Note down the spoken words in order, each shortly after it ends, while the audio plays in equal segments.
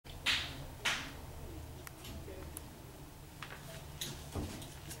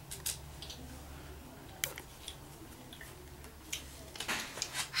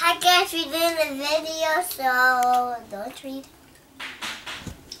guess we did the video, so don't read.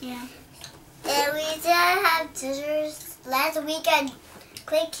 Yeah. And we didn't have scissors last week. I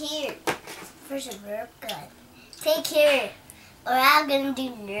click here for some Nerf gun. Click here, or I'm gonna do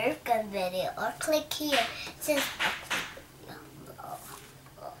Nerf gun video. Or click here. It says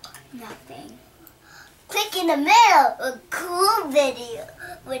Nothing. click in the middle. A cool video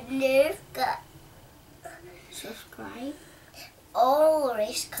with Nerf gun. Subscribe. Oh,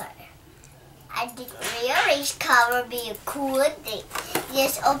 race car. I think real race car would be a cool thing.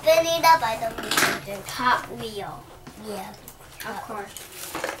 Just open it up. I don't need to do Hot Wheel. Yeah. Of course.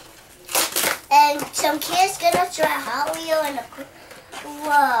 And some kids gonna try Hot Wheel and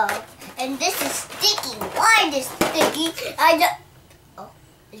whoa. And this is sticky. Why is this sticky? I don't. Oh,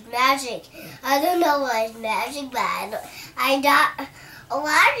 it's magic. I don't know why it's magic, but I got. Oh,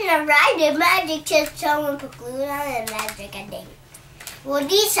 I didn't write it. Magic just someone put glue on it and magic, I think. Well,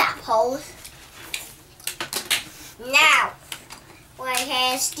 these have holes. Now, my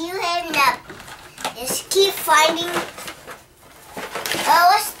hand's still hanging up. Just keep finding. Oh,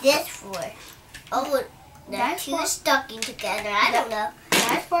 what's this for? Oh, they're two stuck in together. I don't know.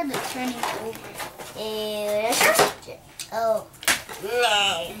 That's for the turning over. Oh.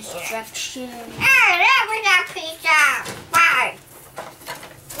 Instruction. That was a pizza. Bye.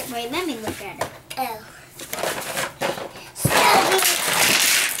 Wait, let me look at it. Oh.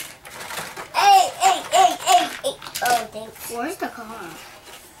 Hey. Oh, thanks. Where's the car?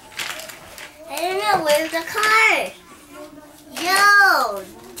 I don't know. Where's the car? Yo,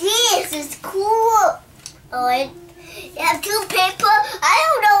 this is cool. Oh, you have two paper. I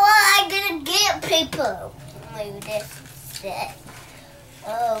don't know why I'm gonna get paper. Like this.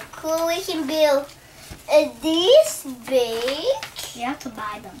 Oh, cool. We can build this big. You have to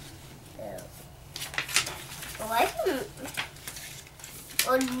buy them.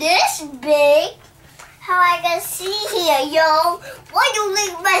 Oh, this big. How I can see here, yo? What do you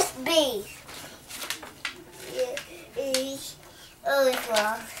think must be? Oh, it's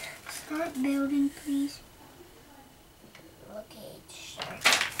wrong. Start building, please. Okay, sure.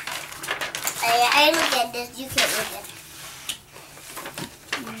 I look at this. You can't look at it.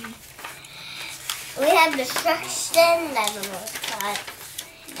 We have destruction. I don't know what's called.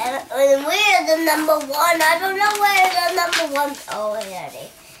 And we're the number one. I don't know where the number one. Oh, yeah, they.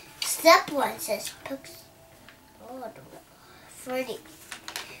 Step one says pooks. Oh, I don't know. 40.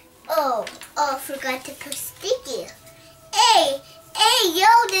 Oh, I forgot to put sticky. Hey, yo,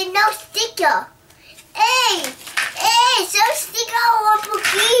 there's no sticker. Hey, so sticker on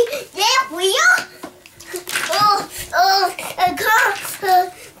cookie. Yeah, wheel.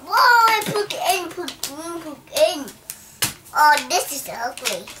 I put in. Oh, this is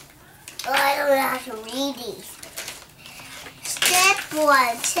ugly. Oh, I don't know how to read these. Step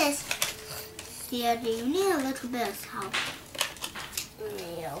one says. Yeah, do you need a little bit of help?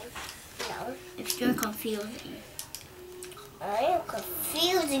 No. If you're confusing. I am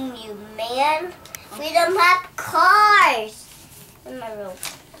confusing you, man. We don't have cars in my room.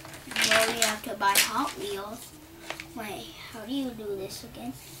 Well, we have to buy Hot Wheels. Wait, how do you do this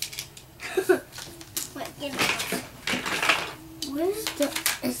again? Wait, give me. Where's the...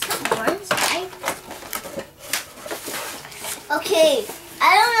 Is the one side? Okay,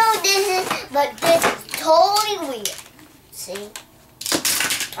 I don't know what this is, but this is totally weird. See?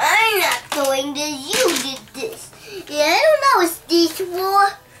 I'm not doing this. You did this. Yeah, I don't know what's these for.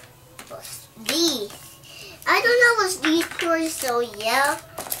 What's these? I don't know what's these for, so yeah.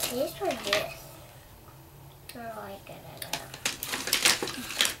 These for this.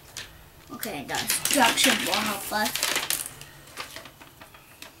 Okay, the instruction will help us.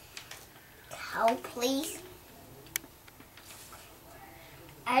 Help, please.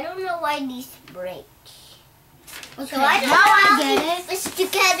 I don't know why these break. Okay, So I don't now know I how get it. it's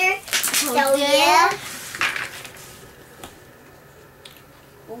together. So Okay. yeah.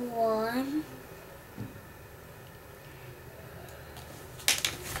 1.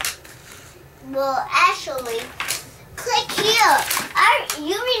 Well, actually, click here.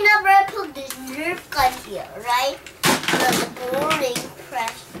 You remember I put this Nerf gun here, right? The boring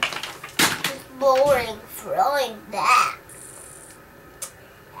press. It's boring throwing that.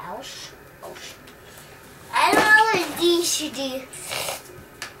 Ouch. I don't know what these should do.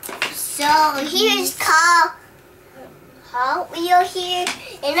 So here's Hot Wheel here,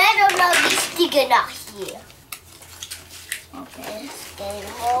 and I don't know if this sticker not here. Okay. Let's get it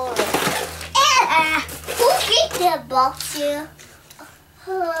rolling. Who kicked that box here?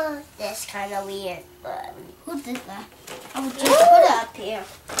 That's kind of weird, but Who did that? I will just put it up here.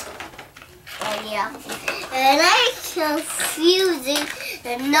 oh yeah. And I'm confusing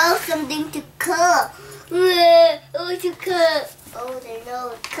and know something to cut. Oh, to cut. Oh, they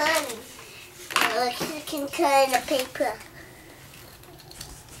know cutting. You can cut in the paper.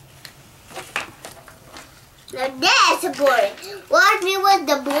 Now that's boring. Watch me what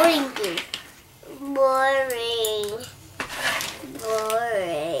the boring do. Boring.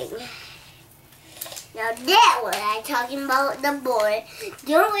 Boring. Now that what I'm talking about the boring.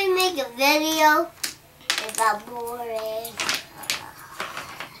 Don't we make a video about boring?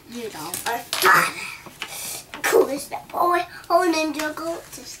 You don't. Or fun. Cool as that boy. Oh, Ninja Go.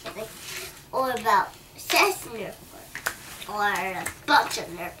 Just kidding. Or about Nerf gun. Or a bunch of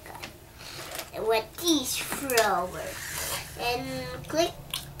Nerf guns. And with these throwers. And click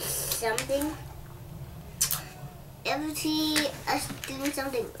something. Ever see us doing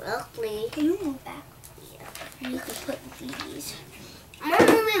something ugly? Can you move back? Yeah. And you can put these. Am I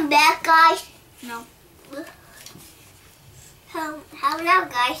moving back, guys? No. How now,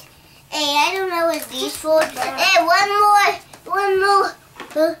 guys? Hey, I don't know what these for. Hey, one more.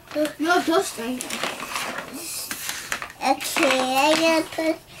 No, just stay. Okay, I gotta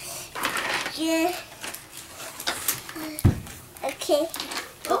put. Yeah. Okay.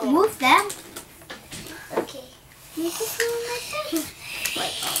 Don't move them. Okay. You just do it like that.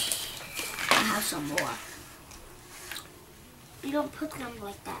 Wait, oh. I have some more. You don't put them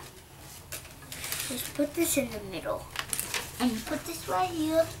like that. Just put this in the middle. And you put this right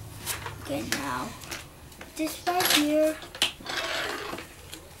here. Okay, now. This right here.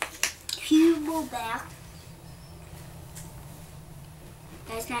 Move back.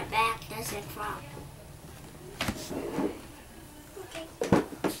 That's not back, that's in front. Okay.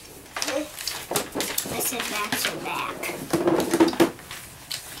 I said back, so back.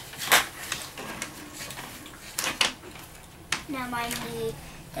 Now I need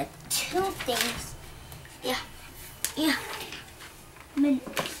the two things. Yeah.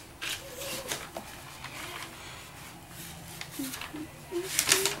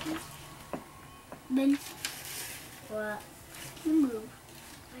 Ben. What? You move.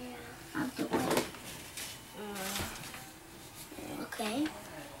 Yeah. Out the way. Okay.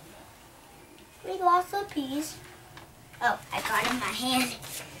 We lost a piece. Oh, I got it in my hand.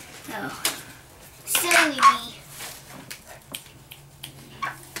 Oh. Silly me.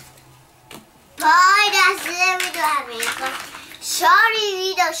 Bye, that's it. We don't have anything. Sorry,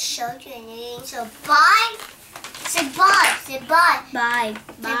 we don't show you anything. So bye. Say bye. Say bye. Bye.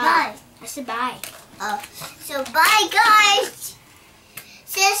 Say bye. I said bye. So bye, guys.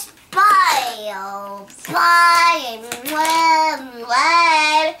 Says bye. Oh, bye.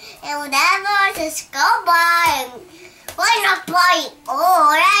 And whatever. Just go bye. And why not bye?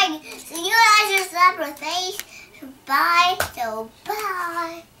 Alright. So you guys just have a face. Bye. So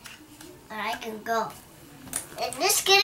bye. And I can go. And just kidding.